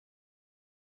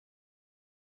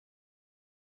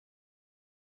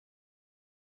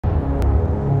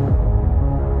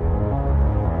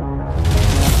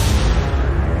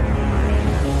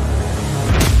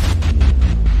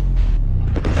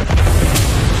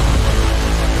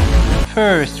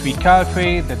First, we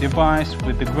calibrate the device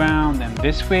with the ground, and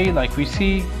this way, like we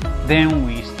see, then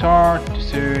we start to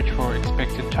search for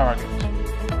expected target.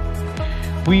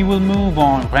 We will move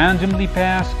on randomly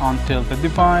pass until the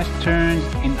device turns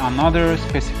in another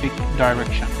specific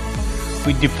direction.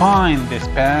 We define this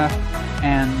path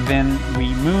and then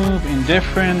we move in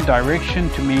different direction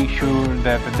to make sure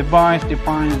that the device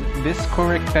defines this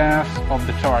correct path of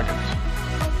the target.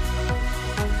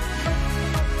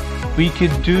 We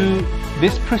could do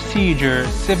this procedure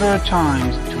several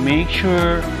times to make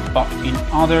sure, but in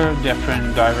other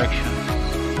different directions.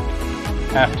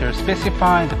 After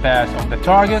specifying the path of the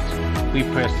target, we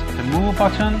press the move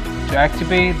button to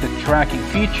activate the tracking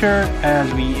feature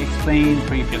as we explained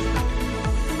previously.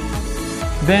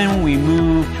 Then we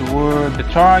move toward the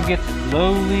target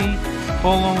slowly,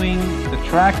 following the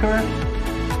tracker.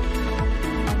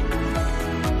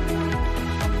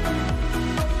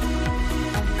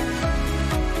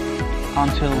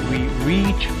 Until we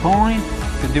reach a point,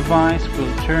 the device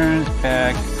will turn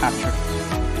back after it.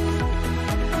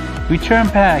 We turn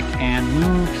back and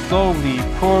move slowly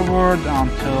forward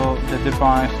until the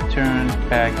device turns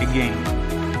back again.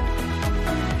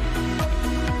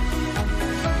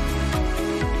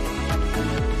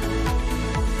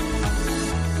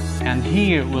 And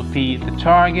here will be the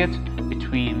target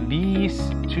between these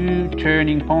two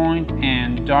turning points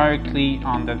and directly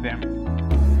under them.